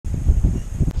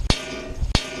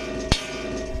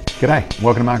G'day,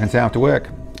 welcome to Marketing After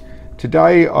Work.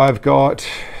 Today I've got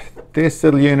this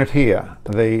little unit here,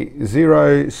 the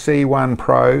Xero C1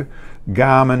 Pro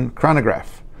Garmin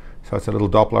chronograph. So it's a little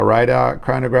Doppler radar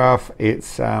chronograph.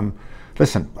 It's,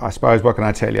 listen, I suppose, what can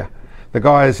I tell you? The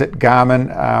guys at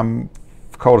Garmin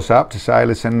called us up to say,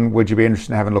 listen, would you be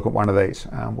interested in having a look at one of these?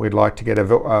 We'd like to get a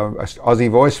Aussie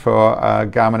voice for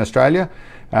Garmin Australia,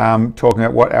 talking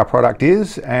about what our product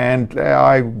is, and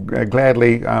I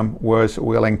gladly was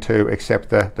willing to accept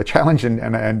the challenge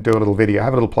and do a little video,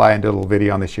 have a little play and do a little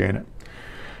video on this unit.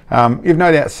 You've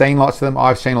no doubt seen lots of them.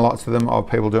 I've seen lots of them of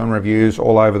people doing reviews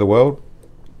all over the world.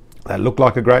 They look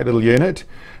like a great little unit.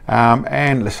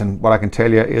 And listen, what I can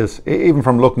tell you is, even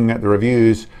from looking at the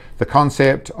reviews, the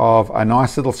concept of a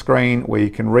nice little screen where you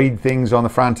can read things on the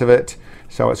front of it.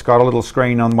 So it's got a little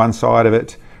screen on one side of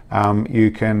it.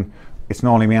 It's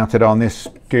normally mounted on this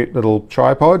cute little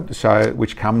tripod,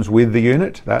 which comes with the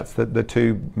unit. That's the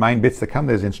two main bits that come.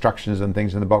 There's instructions and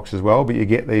things in the box as well, but you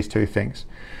get these two things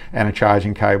and a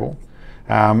charging cable.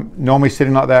 Normally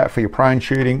sitting like that for your prone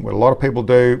shooting, what a lot of people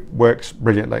do, works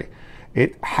brilliantly.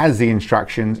 It has the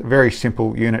instructions, very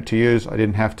simple unit to use. I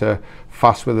didn't have to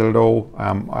fuss with it at all.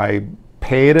 I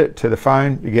paired it to the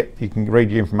phone. You can read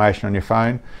your information on your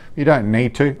phone. You don't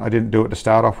need to. I didn't do it to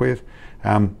start off with.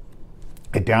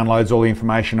 It downloads all the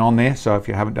information on there, so if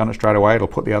you haven't done it straight away, it'll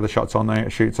put the other shots on there,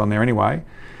 shoots on there anyway.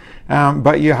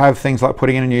 But you have things like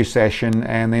putting in a new session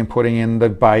and then putting in the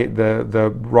bait,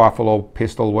 the rifle or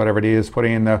pistol, whatever it is,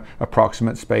 putting in the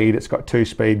approximate speed. It's got 2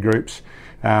 speed groups.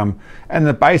 And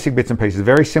the basic bits and pieces,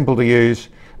 very simple to use,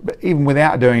 but even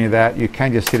without doing any of that, you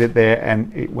can just sit it there,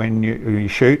 and when you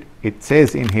shoot, it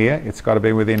says in here, it's got to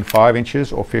be within 5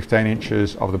 inches or 15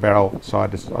 inches of the barrel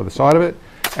side of the side of it,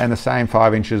 and the same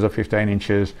 5 inches or 15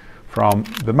 inches from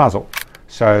the muzzle.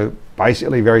 So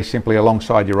basically, very simply,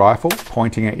 alongside your rifle,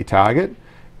 pointing at your target,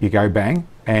 you go bang,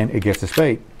 and it gets a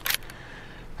speed.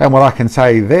 And what I can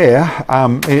say there,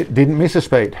 it didn't miss a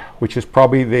speed, which is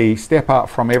probably the step up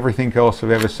from everything else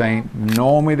I've ever seen.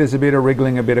 Normally there's a bit of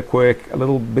wriggling, a bit of quirk, a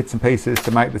little bits and pieces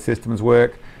to make the systems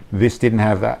work. This didn't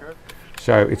have that.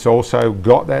 So it's also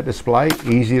got that display,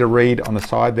 easy to read on the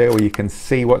side there where you can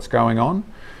see what's going on.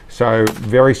 So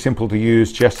very simple to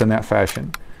use just in that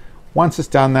fashion. Once it's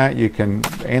done that, you can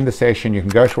end the session, you can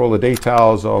go through all the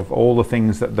details of all the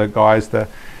things that the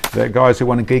guys who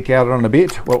want to geek out on a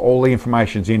bit, well, all the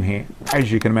information's in here.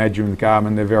 As you can imagine with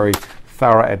Garmin, they're very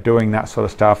thorough at doing that sort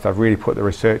of stuff. They've really put the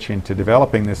research into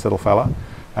developing this little fella.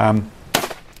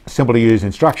 Simple to use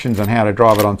instructions on how to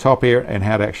drive it on top here and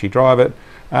how to actually drive it,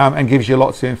 and gives you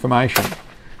lots of information.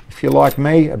 If you're like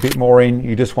me, a bit more in,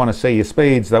 you just want to see your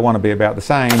speeds, they want to be about the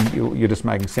same, you're just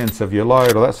making sense of your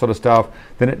load or that sort of stuff,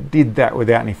 then it did that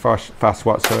without any fuss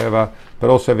whatsoever, but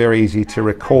also very easy to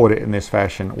record it in this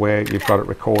fashion where you've got it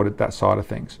recorded, that side of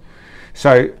things.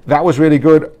 So that was really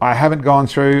good. I haven't gone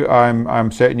through,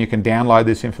 I'm certain you can download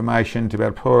this information to be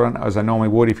able to put on as I normally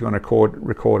would if you want to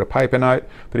record a paper note,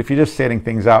 but if you're just setting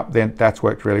things up, then that's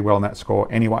worked really well on that score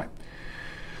anyway.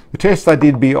 The tests I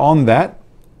did beyond that,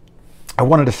 I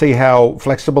wanted to see how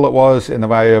flexible it was in the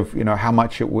way of, how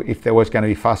much, if there was going to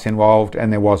be fuss involved,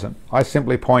 and there wasn't. I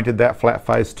simply pointed that flat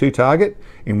face to target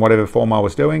in whatever form I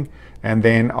was doing, and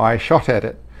then I shot at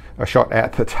it. I shot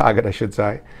at the target, I should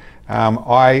say.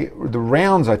 The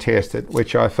rounds I tested,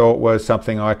 which I thought was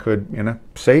something I could,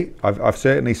 see. I've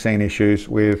certainly seen issues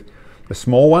with the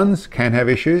small ones, can have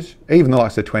issues, even the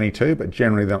likes of 22, but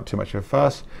generally not too much of a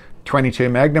fuss. 22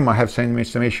 Magnum, I have seen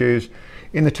some issues.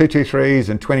 In the 223s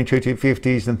and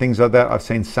 22-250s and things like that, I've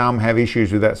seen some have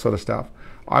issues with that sort of stuff.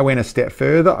 I went a step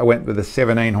further. I went with the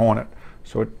 17 Hornet.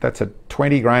 So that's a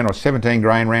 20 grain or 17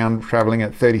 grain round traveling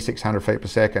at 3,600 feet per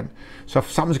second. So if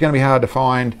something's going to be hard to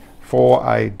find for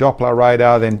a Doppler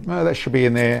radar, then that should be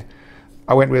in there.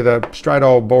 I went with a straight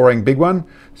old boring big one.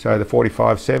 So the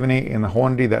 4570 in the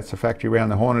Hornady, that's the factory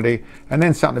round the Hornady. And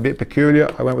then something a bit peculiar,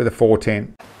 I went with a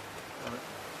 410.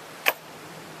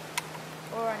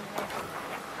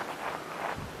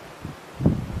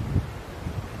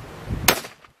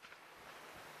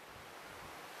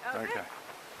 Okay.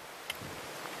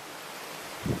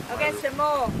 I'll get some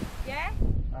more. Yeah?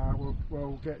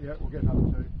 We'll get another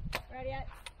 2. Radio.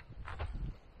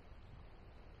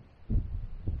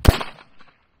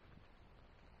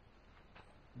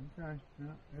 Okay, yeah,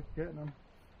 it's getting them.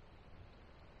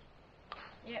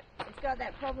 Yep, it's got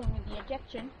that problem with the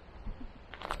ejection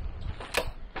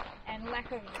and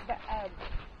lack of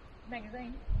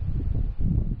magazine.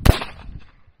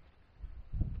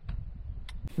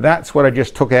 That's what I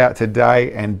just took out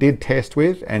today and did test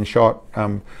with and shot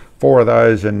 4 of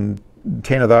those and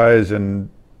 10 of those and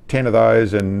 10 of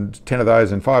those and 10 of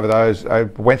those and 5 of those. I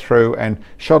went through and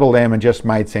shot all them and just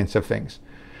made sense of things.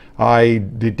 I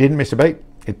didn't miss a beat.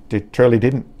 It truly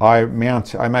didn't. I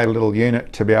made a little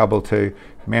unit to be able to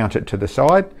mount it to the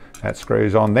side. That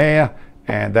screws on there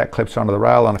and that clips onto the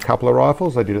rail on a couple of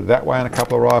rifles. I did it that way on a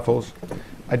couple of rifles.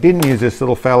 I didn't use this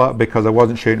little fella because I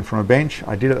wasn't shooting from a bench.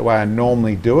 I did it the way I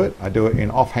normally do it. I do it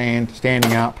in offhand,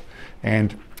 standing up,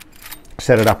 and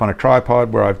set it up on a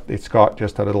tripod where it's got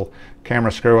just a little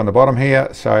camera screw on the bottom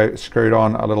here. So screwed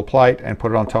on a little plate and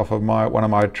put it on top of one of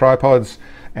my tripods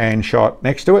and shot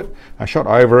next to it. I shot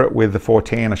over it with the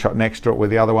 410. I shot next to it with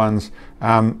the other ones.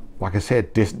 Like I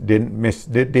said, didn't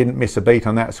miss a beat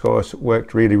on that score. So it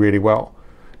worked really, really well.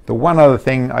 The one other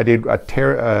thing I did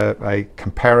a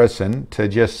comparison to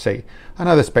just see. I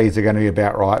know the speeds are going to be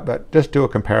about right, but just do a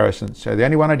comparison. So the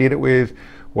only one I did it with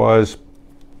was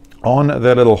on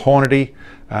the little Hornady,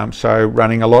 so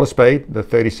running a lot of speed, the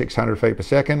 3,600 feet per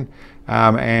second,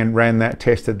 and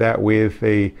tested that with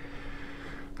the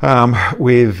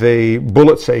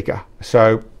Bullet Seeker.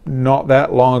 So not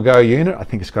that long ago unit. I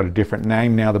think it's got a different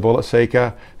name now, the Bullet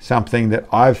Seeker. Something that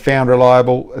I've found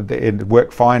reliable. It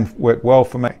worked fine, worked well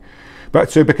for me,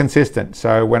 but super consistent.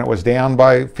 So when it was down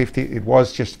by 50, it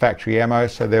was just factory ammo.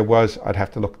 So there was, I'd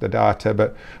have to look at the data,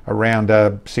 but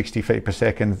around 60 feet per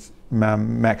second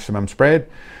maximum spread,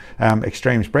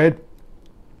 extreme spread.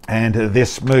 And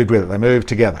this moved with it. They moved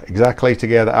together, exactly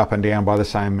together, up and down by the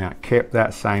same amount, kept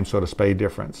that same sort of speed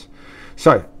difference.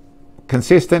 So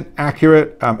consistent,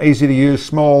 accurate, easy to use,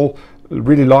 small.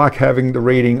 Really like having the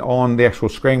reading on the actual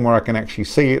screen where I can actually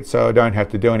see it, so I don't have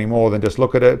to do any more than just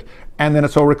look at it. And then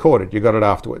it's all recorded. You got it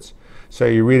afterwards. So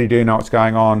you really do know what's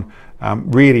going on.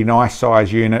 Really nice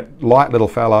size unit, light little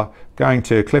fella, going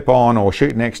to clip on or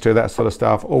shoot next to, that sort of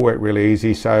stuff, all work really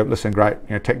easy. So listen, great,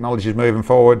 technology is moving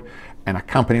forward, and a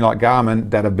company like Garmin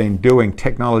that have been doing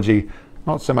technology,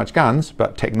 not so much guns,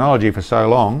 but technology for so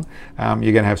long,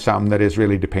 you're going to have something that is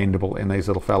really dependable in these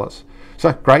little fellas.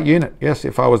 So great unit. Yes,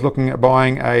 if I was looking at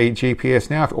buying a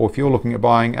GPS now, or if you're looking at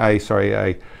buying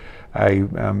a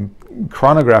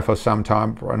chronograph of some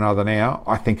time or another now,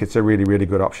 I think it's a really, really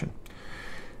good option.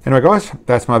 Anyway guys,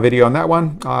 that's my video on that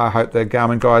one. I hope the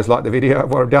Garmin guys like the video of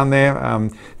what I've done there.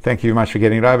 Thank you very much for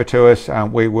getting it over to us.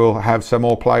 We will have some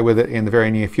more play with it in the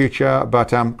very near future, but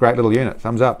great little unit,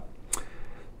 thumbs up.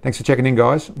 Thanks for checking in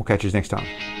guys, we'll catch you next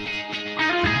time.